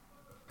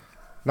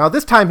 Now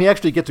this time he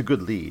actually gets a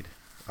good lead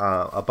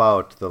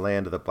about the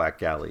land of the Black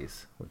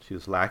Galleys, which he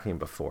was lacking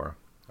before.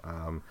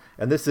 And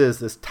this is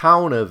this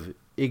town of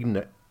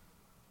Inganok,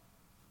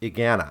 I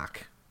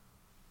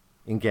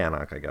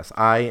guess,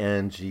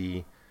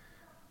 Inganok.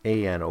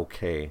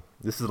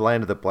 This is the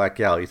land of the Black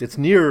Galleys. It's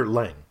near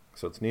Leng,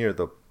 so it's near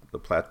the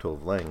plateau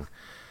of Leng.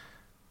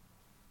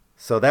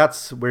 So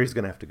that's where he's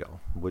going to have to go.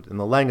 And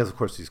the Leng is, of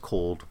course, these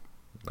cold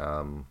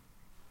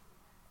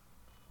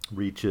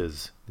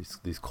reaches,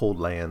 these cold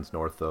lands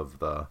north of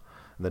the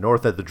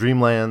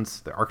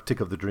Dreamlands, the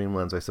Arctic of the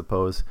Dreamlands, I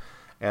suppose.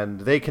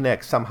 And they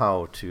connect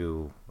somehow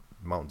to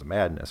Mountains of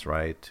Madness,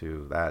 right,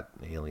 to that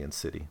alien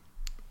city.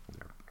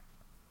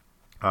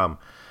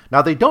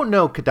 Now, they don't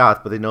know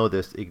Kadath, but they know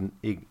this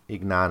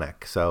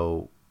Ignanek.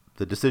 So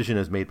the decision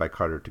is made by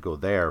Carter to go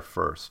there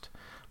first.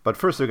 But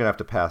first, they're going to have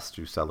to pass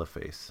through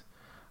Celephase.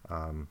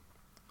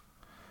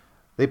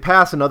 They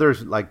pass another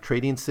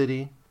trading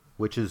city,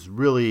 which is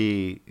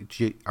really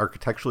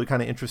architecturally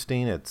kind of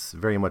interesting. It's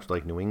very much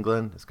like New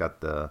England. It's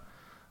got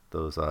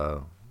those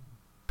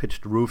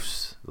pitched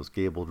roofs, those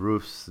gabled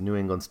roofs, the New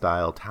England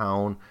style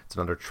town. It's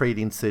another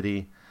trading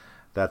city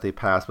that they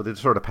pass, but they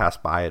sort of pass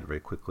by it very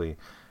quickly.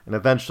 And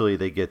eventually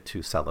they get to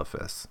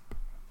Celephas.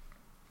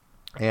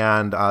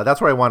 And that's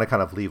where I want to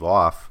kind of leave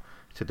off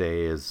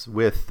today, is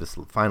with this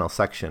final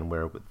section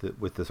where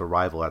with this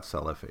arrival at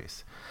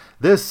Celephas.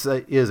 This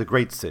is a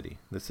great city.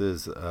 This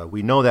is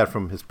we know that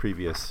from his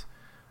previous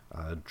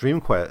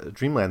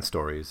Dreamland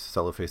stories.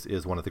 Celephas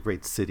is one of the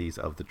great cities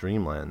of the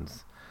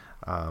Dreamlands.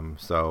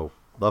 So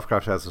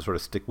Lovecraft has to sort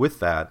of stick with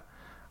that.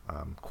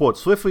 Quote,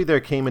 "Swiftly there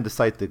came into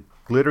sight the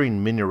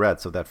glittering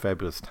minarets of that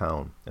fabulous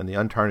town, and the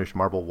untarnished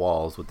marble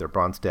walls with their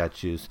bronze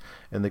statues,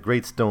 and the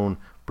great stone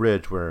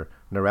bridge where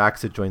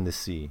Narax joined the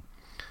sea.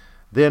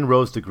 Then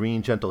rose the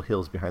green, gentle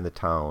hills behind the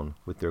town,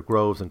 with their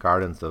groves and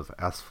gardens of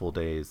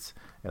asphodeldes,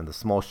 and the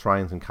small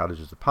shrines and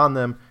cottages upon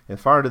them, and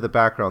far into the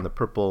background the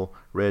purple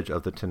ridge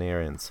of the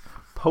Tenarians,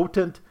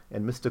 potent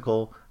and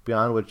mystical,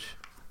 beyond which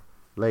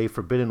lay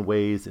forbidden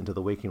ways into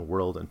the waking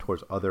world and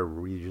towards other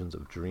regions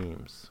of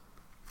dreams."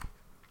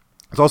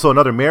 There's also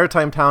another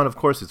maritime town, of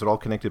course. It's all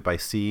connected by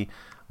sea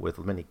with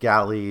many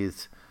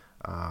galleys,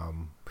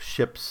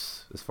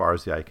 ships as far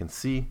as the eye can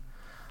see.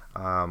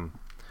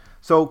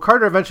 So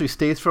Carter eventually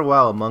stays for a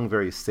while among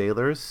various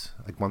sailors,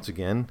 like once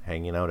again,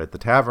 hanging out at the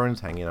taverns,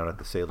 hanging out at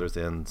the sailors'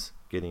 inns,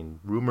 getting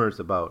rumors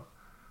about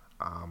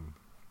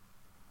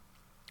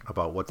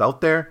what's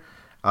out there.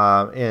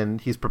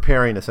 And he's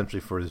preparing essentially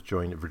for his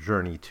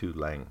journey to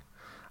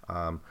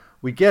Leng.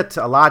 We get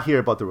a lot here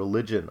about the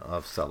religion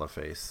of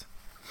Celephas,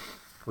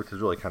 which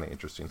is really kind of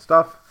interesting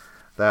stuff,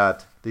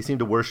 that they seem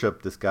to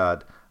worship this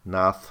god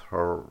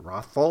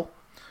Nathrathal.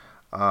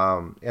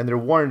 And they're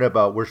warned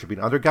about worshiping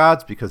other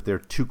gods because they're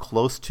too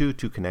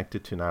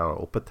connected to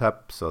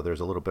Nyarlathotep. So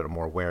there's a little bit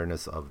more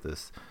awareness of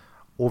this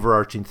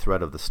overarching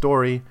thread of the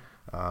story,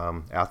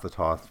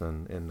 Athatoth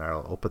and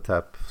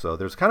Nyarlathotep. So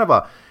there's kind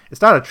of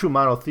it's not a true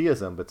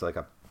monotheism, but it's like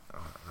a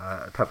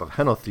type of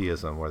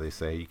henotheism where they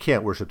say you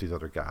can't worship these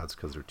other gods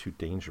because they're too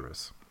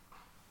dangerous.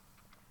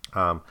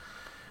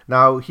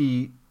 Now,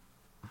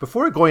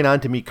 before going on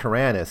to meet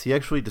Karanis, he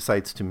actually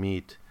decides to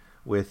meet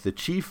with the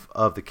chief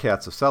of the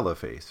Cats of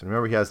Celephas. And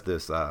remember, he has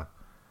this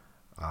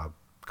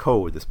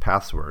code, this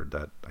password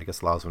that I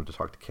guess allows him to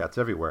talk to cats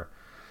everywhere.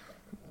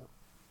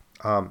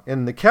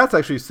 And the cats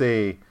actually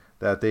say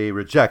that they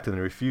reject and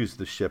refuse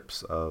the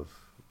ships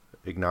of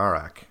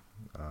Ignarak.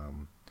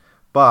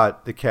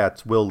 But the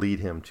cats will lead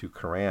him to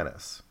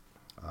Karanis.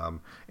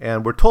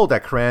 And we're told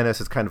that Karanis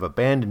has kind of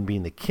abandoned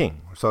being the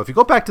king. So if you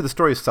go back to the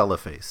story of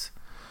Celephas,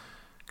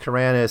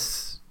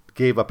 Karanis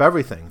gave up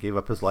everything, gave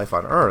up his life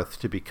on Earth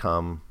to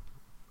become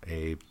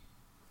a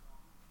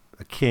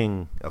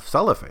king of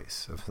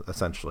Celephas,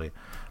 essentially.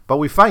 But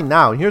we find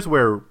now, and here's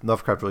where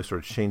Lovecraft really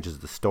sort of changes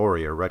the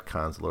story or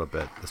retcons a little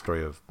bit, the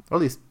story of, or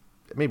at least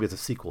maybe it's a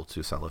sequel to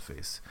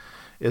Celephas,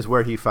 is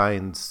where he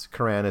finds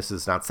Karanis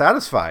is not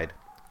satisfied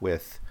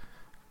with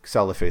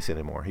Celephas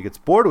anymore. He gets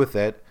bored with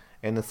it,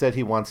 and instead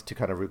he wants to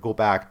kind of go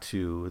back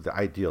to the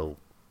ideal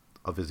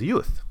of his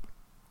youth.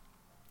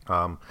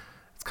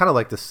 It's kind of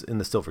like this in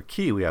the Silver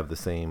Key. We have the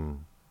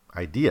same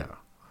idea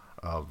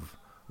of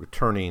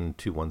returning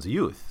to one's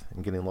youth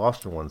and getting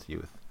lost in one's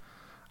youth.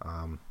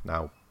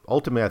 Now,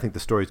 ultimately, I think the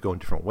stories go in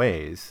different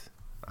ways,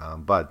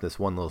 but this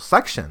one little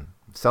section,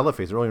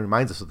 Celephas, really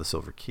reminds us of the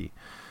Silver Key.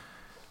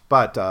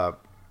 But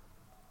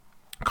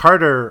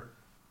Karanis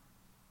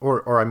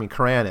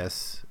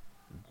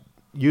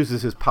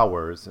uses his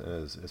powers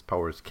as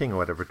powers king or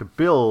whatever to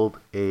build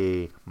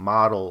a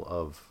model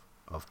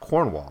of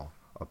Cornwall,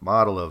 a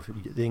model of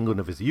the England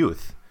of his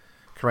youth.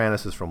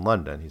 Karanis is from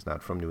London. He's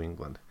not from New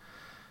England.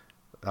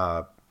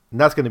 And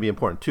that's going to be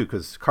important too,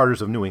 because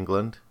Carter's of New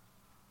England.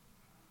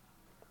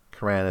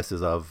 Karanis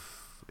is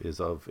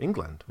of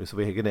England. So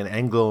we get an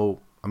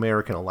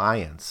Anglo-American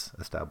alliance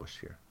established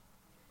here.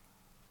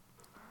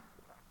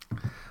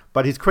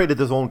 But he's created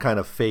his own kind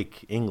of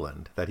fake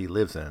England that he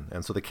lives in,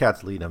 and so the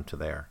cats lead him to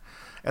there.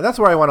 And that's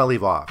where I want to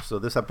leave off. So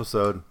this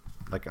episode,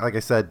 like I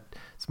said,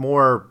 it's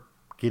more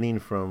getting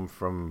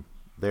from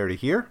there to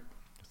here.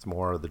 It's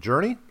more of the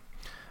journey.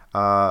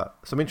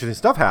 Some interesting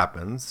stuff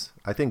happens.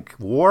 I think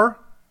war,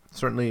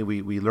 certainly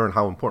we learn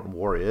how important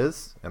war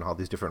is and how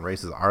these different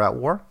races are at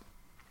war.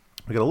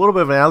 We get a little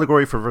bit of an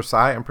allegory for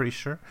Versailles, I'm pretty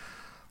sure.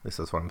 At least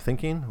that's what I'm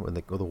thinking, when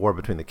the war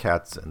between the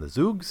cats and the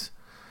Zoogs.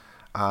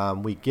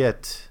 We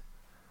get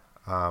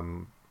a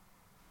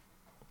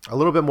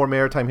little bit more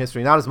maritime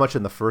history, not as much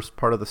in the first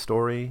part of the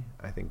story.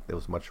 I think it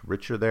was much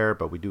richer there,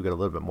 but we do get a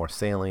little bit more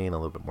sailing, a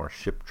little bit more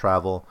ship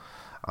travel.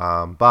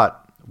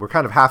 But we're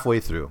kind of halfway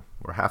through.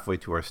 We're halfway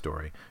to our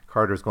story.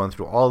 Carter's gone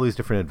through all these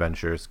different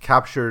adventures,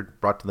 captured,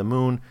 brought to the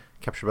moon,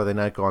 captured by the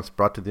Night Gaunts,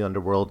 brought to the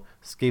underworld,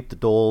 escaped the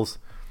Doles,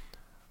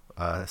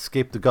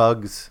 escaped the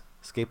Gugs,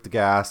 escaped the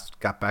gas,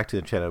 got back to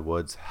the Enchanted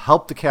Woods,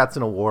 helped the cats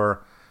in a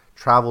war,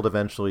 traveled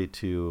eventually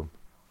to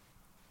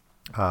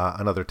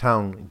another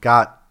town,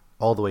 got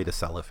all the way to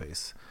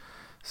Cellophase.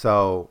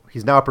 So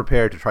he's now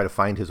prepared to try to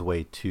find his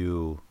way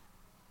to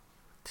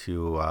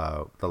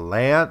the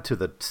land, to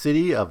the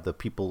city of the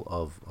people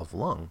of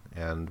Lung,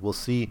 and we'll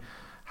see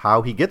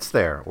how he gets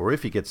there, or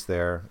if he gets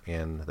there,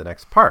 in the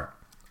next part.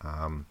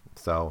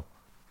 So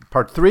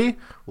part 3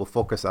 will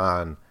focus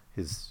on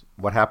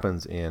what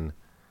happens in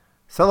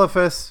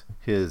Cellophase,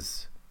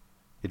 his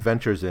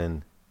adventures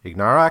in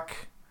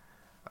Ignarak,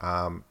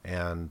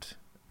 and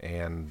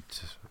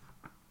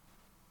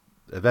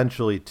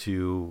eventually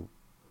to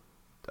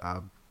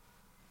a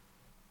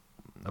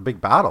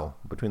big battle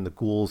between the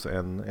ghouls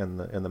and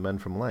the men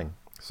from Leng.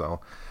 So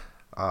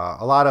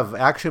a lot of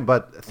action,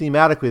 but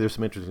thematically there's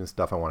some interesting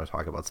stuff I want to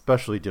talk about,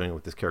 especially dealing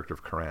with this character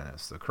of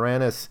Karanis. So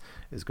Karanis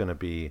is going to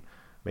be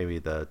maybe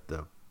the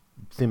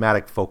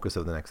thematic focus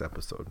of the next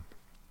episode,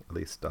 at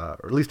least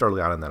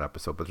early on in that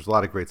episode. But there's a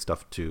lot of great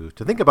stuff to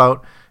think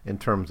about in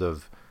terms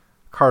of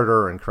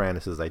Carter and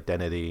Karanis'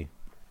 identity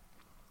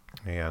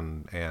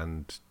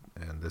and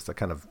this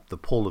kind of the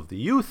pull of the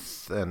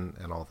youth and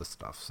all this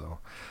stuff. So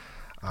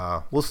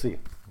we'll see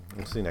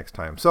next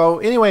time. So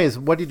anyways,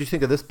 what did you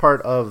think of this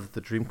part of the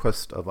Dream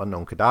Quest of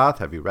Unknown Kadath?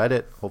 Have you read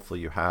it?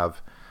 Hopefully you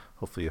have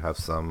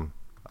some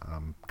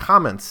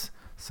comments,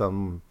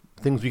 some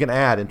things we can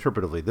add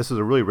interpretively. This is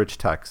a really rich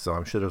text, so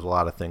I'm sure there's a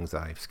lot of things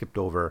that I skipped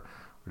over or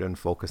didn't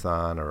focus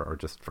on or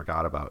just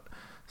forgot about.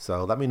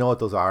 So let me know what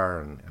those are,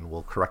 and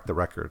we'll correct the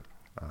record.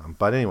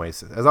 But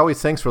anyways, as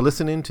always, thanks for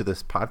listening to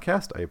this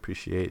podcast. I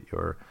appreciate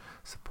your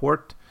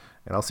support,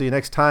 and I'll see you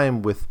next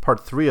time with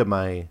part 3 of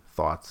my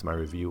thoughts, my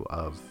review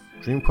of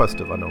Dream Quest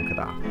of Unknown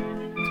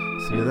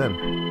Kadath. See you then.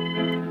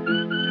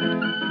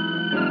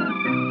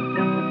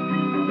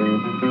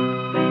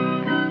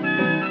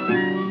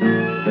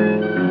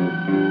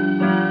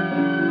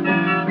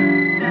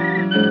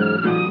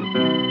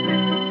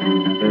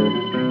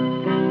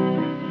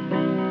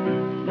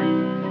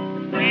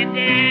 When